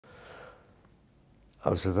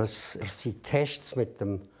Also das sind Tests mit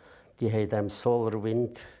dem, die haben dem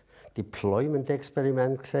Solar-Wind Deployment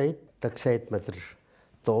Experiment gesagt. Da sieht man den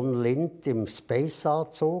Don Lind im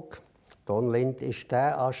Space-Anzug. Don Lind ist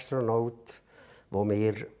der Astronaut, den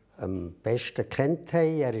wir am besten kennt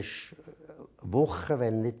haben. Er war Wochen,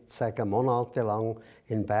 wenn nicht sagen monatelang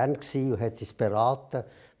in Bern und hat uns beraten,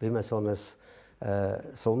 wie man so ein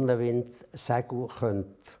Sonnenwindsegel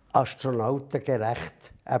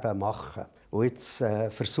astronautengerecht eben machen. Und jetzt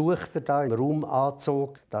versucht er da im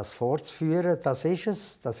Raumanzug das vorzuführen. Das ist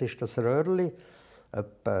es. Das ist das Röhrchen,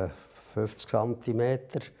 etwa 50 cm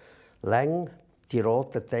lang. Die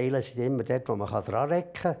roten Teile sind immer dort, wo man dran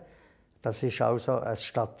recken kann. Das ist also ein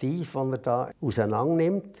Stativ, das er da auseinander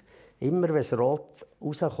nimmt. Immer wenn es rot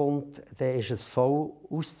rauskommt, dann ist es voll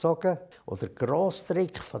ausgezogen. Und der grosse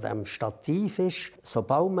Trick von diesem Stativ ist,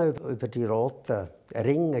 sobald man über die roten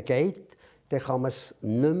Ringe geht, dann kann man es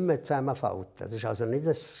nicht mehr zusammenfalten. Das ist also nicht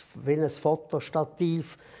wie ein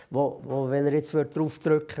Fotostativ, wo wenn er jetzt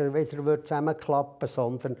draufdrücken würde, wieder zusammenklappen würde,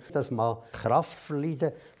 sondern dass man Kraft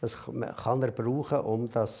verliert. Das kann er brauchen, um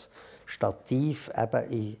das Stativ eben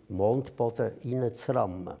in den Mondboden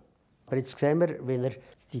reinzurammen. Aber jetzt sehen wir, wie er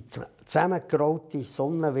die zusammengerollte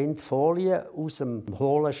Sonnenwindfolie aus dem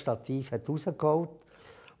hohlen Stativ rausgeholt hat.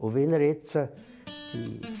 Und wie er jetzt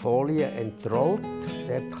die Folie entrollt,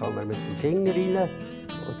 dort kann man mit dem Finger rein,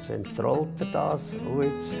 und jetzt entrollt er das. Und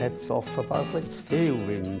jetzt hat es offenbar zu viel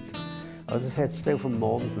Wind. Also es hat es auf dem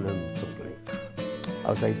Mond nicht mehr, zum Glück.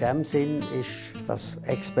 Also in diesem Sinn ist das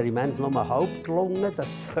Experiment nur halb gelungen.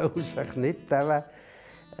 Das soll sich nicht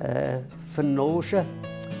vernoschen.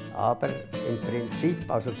 Aber im Prinzip,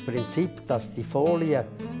 also das Prinzip, dass die Folie,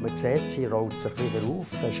 man sieht, sie rollt sich wieder auf,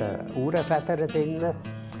 da ist eine Uhrenfeder drin,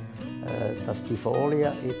 dass die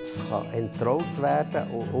Folie jetzt entrollt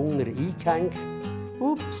werden und unter eingehängt.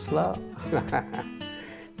 Upsla!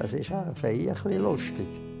 Das ist ja ein bisschen lustig.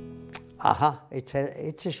 Aha, jetzt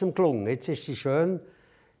ist es ihm gelungen. Jetzt ist sie schön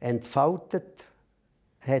entfaltet,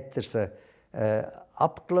 hat er sie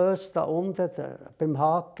abgelöst da unten beim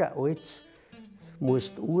Haken. Und jetzt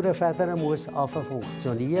muss die Uhrenfeder anfangen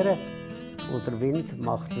funktionieren und der Wind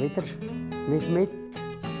macht wieder nicht mit.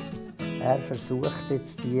 Er versucht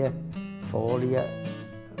jetzt die Folie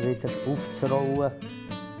wieder aufzurollen,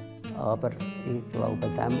 aber ich glaube,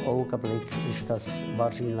 in diesem Augenblick ist das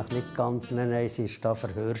wahrscheinlich nicht ganz. Nein, sie ist da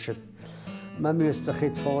verhirscht. Man müsste sich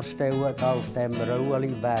jetzt vorstellen, da auf diesem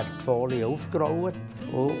Röllchen wäre die Folie aufgerollt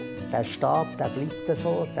und der Stab, der bleibt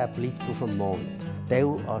so, der bleibt auf dem Mond. Die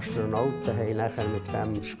Astronauten haben nachher mit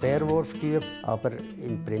dem Speerwurf geübt, aber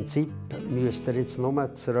im Prinzip müsst ihr jetzt nur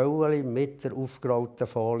das Röllchen mit der aufgerollten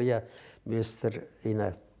Folie müsst ihr in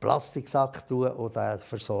einen Plastiksack tun und den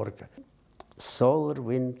versorgen. Solar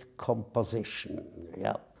Wind Composition.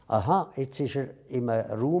 Ja. Aha, jetzt ist er im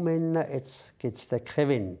Raum inne, jetzt gibt es keinen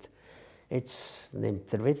Wind. Jetzt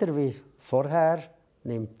nimmt er wieder wie vorher,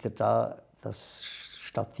 nimmt er da das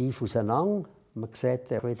Stativ auseinander. Man sieht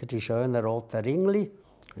wieder die schönen roten Ringli.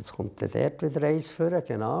 Jetzt kommt dort wieder eins vor,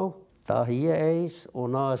 genau. Da hier eins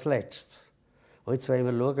und noch ein letztes. Und jetzt wollen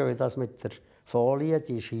wir schauen, wie das mit der Folie,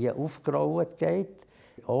 die ist hier aufgerollt, geht.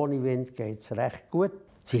 Ohne Wind geht es recht gut.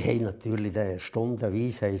 Sie haben natürlich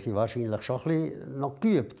stundenweise haben sie wahrscheinlich schon ein bisschen noch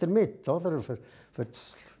geübt damit, oder? Für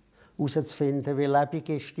herauszufinden, wie lebendig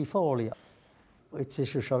ist die Folie. Jetzt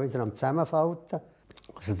ist er schon wieder am Zusammenfalten.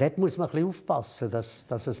 Also dort muss man ein bisschen aufpassen,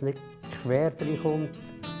 dass es nicht quer reinkommt.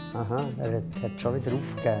 Aha, er hat schon wieder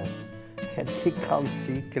aufgegeben. Er hat es nicht ganz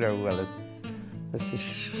eingerollt. Das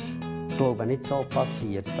ist, glaube ich, nicht so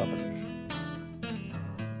passiert, aber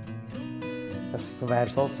das wäre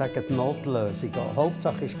sozusagen die Notlösung.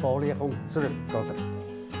 Hauptsache ist, die Folie kommt zurück, oder?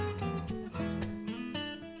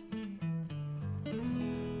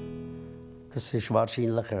 Das ist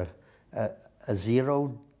wahrscheinlich ein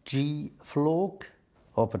Zero-G-Flug.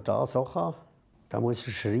 Ob er das auch kann, da muss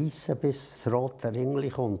er schreissen, bis das rote Ringli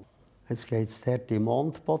kommt. Jetzt geht es dort in den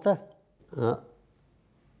Mondboden. Ja.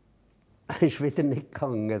 Ist wieder nicht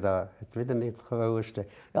gegangen. Da. Hat wieder nicht stehen.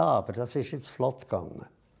 Ja, aber das ist jetzt flott gegangen.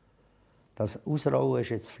 Das Ausrollen ist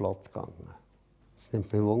jetzt flott gegangen. Es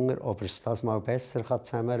nimmt mich Wunder, ob er es das mal besser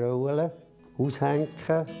zusammenrollen kann. Aushängen.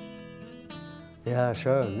 Ja,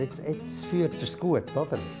 schön. Jetzt führt er es gut,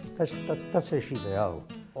 oder? Das ist ideal.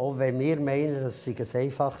 Auch wenn wir meinen, das sei ein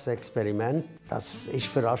einfaches Experiment, das ist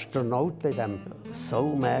für Astronauten in diesem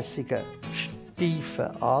saumässigen,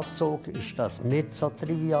 steifen Anzug ist das nicht so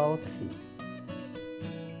trivial gewesen.